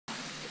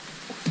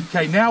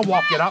Okay, now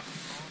walk it up.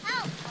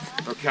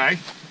 Okay.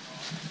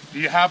 Do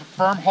you have a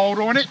firm hold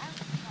on it?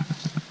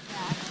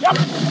 Yep.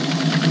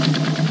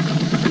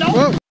 No.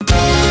 Whoa.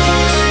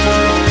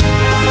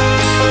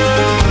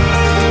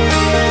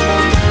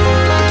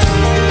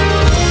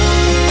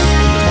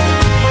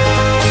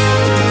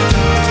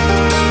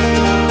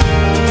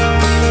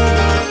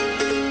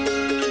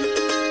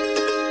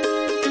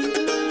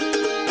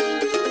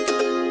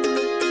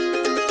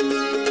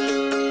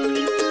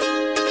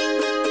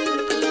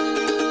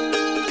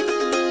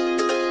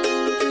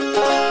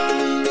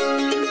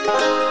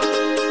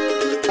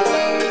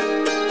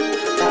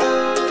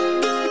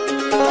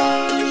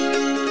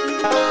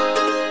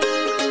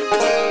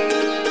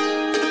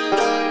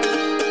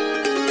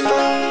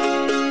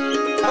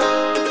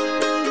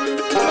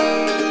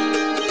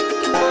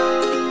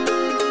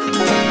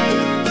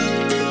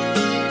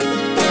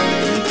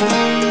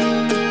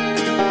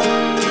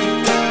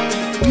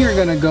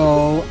 We're gonna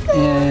go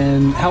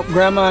and help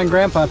Grandma and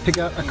Grandpa pick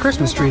out a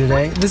Christmas tree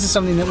today. This is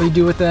something that we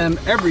do with them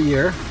every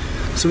year,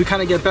 so we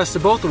kind of get best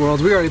of both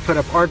worlds. We already put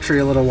up our tree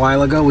a little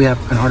while ago. We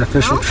have an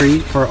artificial tree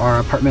for our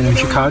apartment in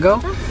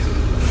Chicago,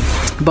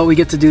 but we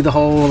get to do the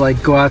whole,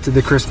 like, go out to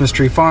the Christmas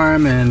tree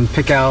farm and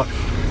pick out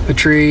a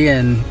tree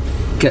and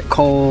get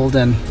cold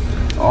and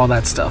all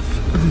that stuff.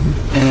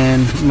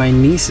 And my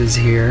niece is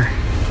here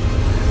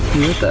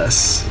with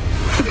us.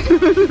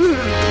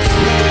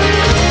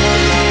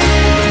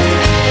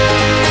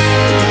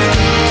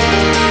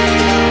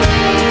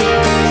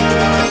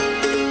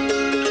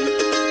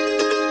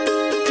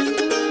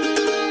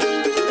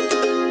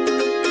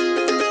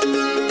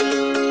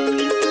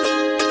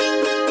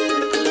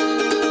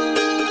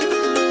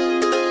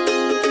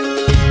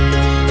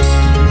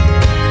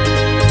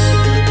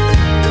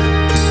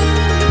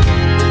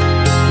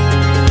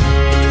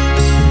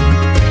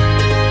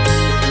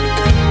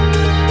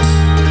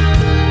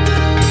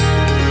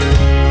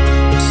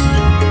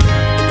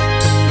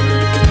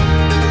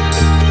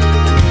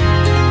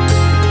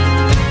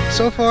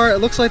 So far, it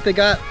looks like they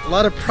got a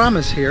lot of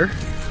promise here.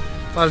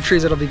 A lot of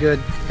trees that'll be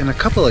good in a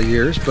couple of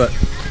years, but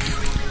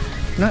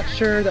not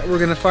sure that we're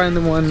gonna find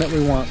the one that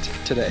we want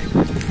today.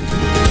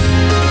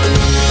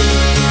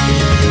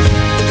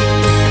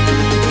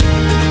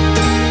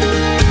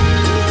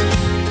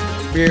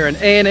 We're an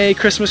A&A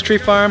Christmas tree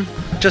farm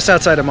just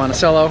outside of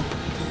Monticello.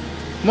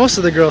 Most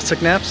of the girls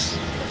took naps.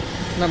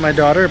 Not my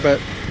daughter,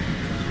 but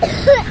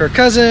her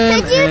cousin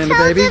and the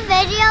baby. Could you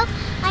tell the video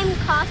I'm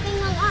coughing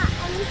a lot?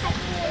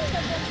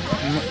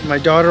 My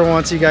daughter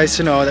wants you guys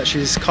to know that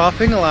she's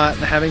coughing a lot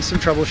and having some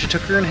trouble. She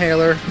took her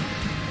inhaler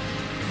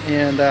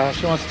and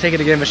she wants to take it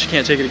again, but she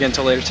can't take it again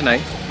until later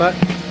tonight. But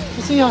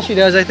we'll see how she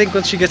does. I think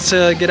once she gets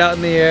to get out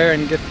in the air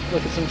and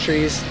look at some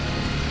trees,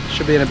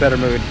 she'll be in a better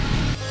mood.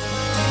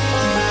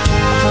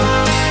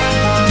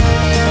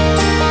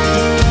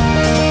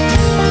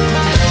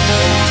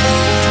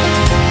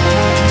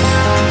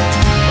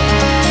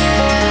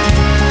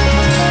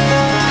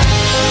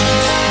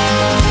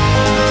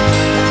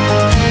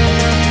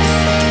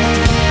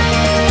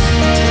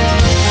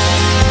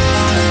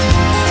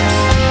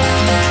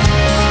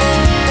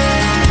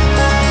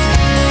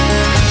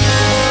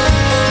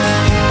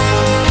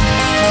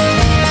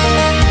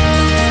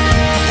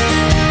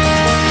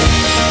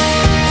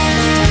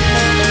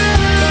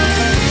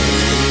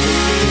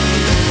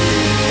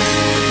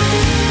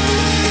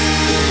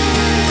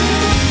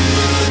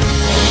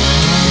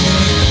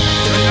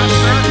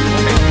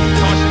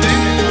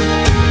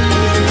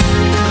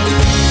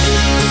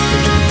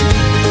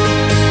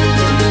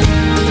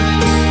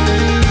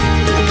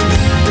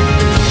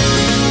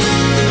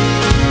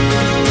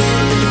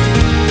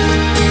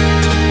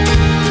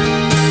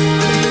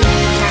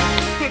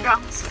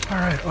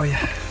 Oh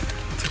yeah.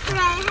 Could I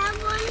have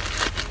one?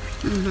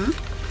 Mm-hmm.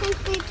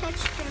 Since we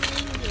touched the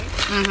reindeer.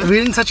 Mm-hmm. We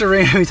didn't touch a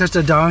reindeer, we touched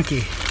a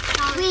donkey.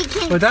 We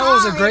can but that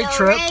was a great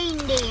trip.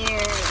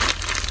 Reindeer.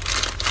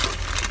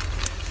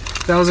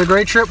 That was a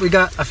great trip. We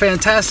got a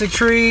fantastic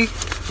tree.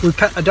 We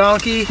pet a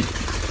donkey.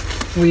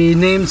 We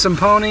named some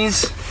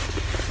ponies.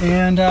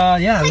 And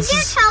yeah. Could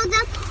you tell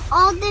them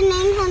all the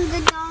names of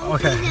the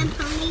donkeys and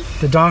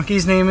ponies? The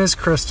donkey's name is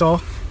Crystal.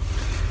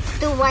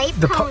 The white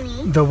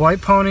pony. The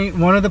white pony.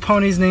 One of the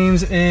ponies'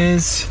 names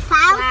is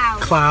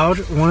Cloud.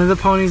 One of the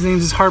ponies'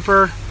 names is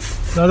Harper.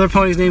 The other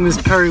pony's name is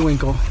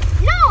Periwinkle.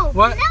 No,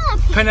 what?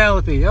 Penelope.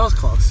 Penelope. That was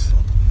close.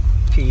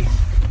 P.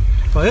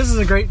 Well, this is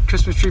a great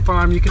Christmas tree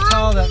farm. You can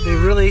tell that they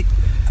really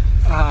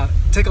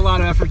take a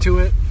lot of effort to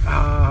it.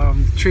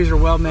 Trees are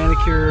well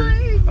manicured.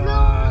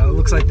 It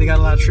looks like they got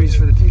a lot of trees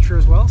for the future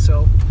as well.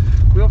 So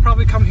we'll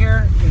probably come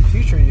here in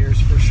future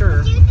years for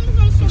sure.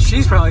 And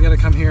she's probably going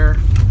to come here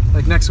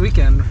like next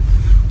weekend,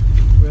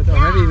 or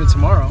maybe even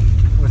tomorrow,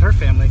 with her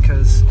family,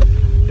 because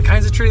the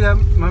kinds of tree that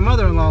my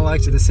mother-in-law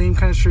likes are the same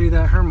kind of tree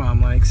that her mom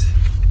likes,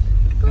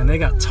 and they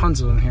got tons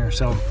of them here.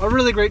 So a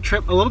really great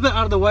trip, a little bit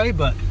out of the way,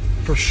 but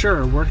for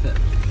sure worth it.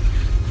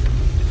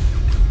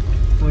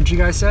 Wouldn't you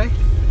guys say?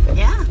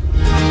 Yeah.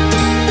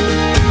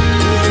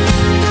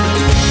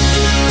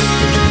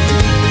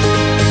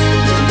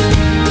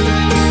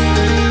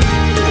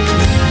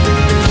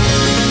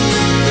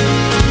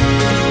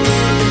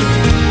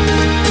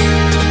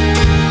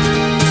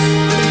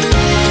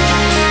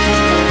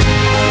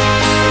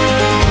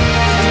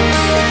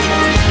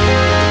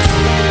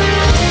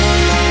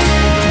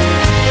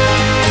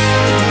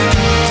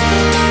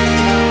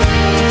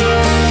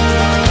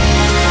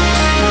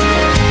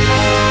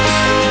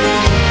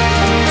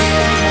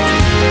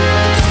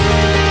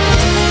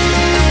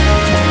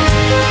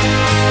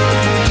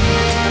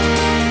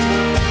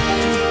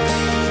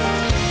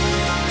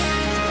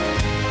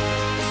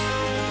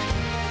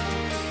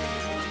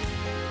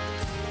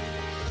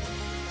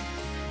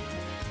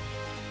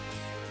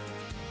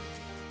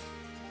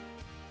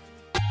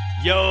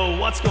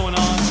 lots going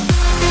on.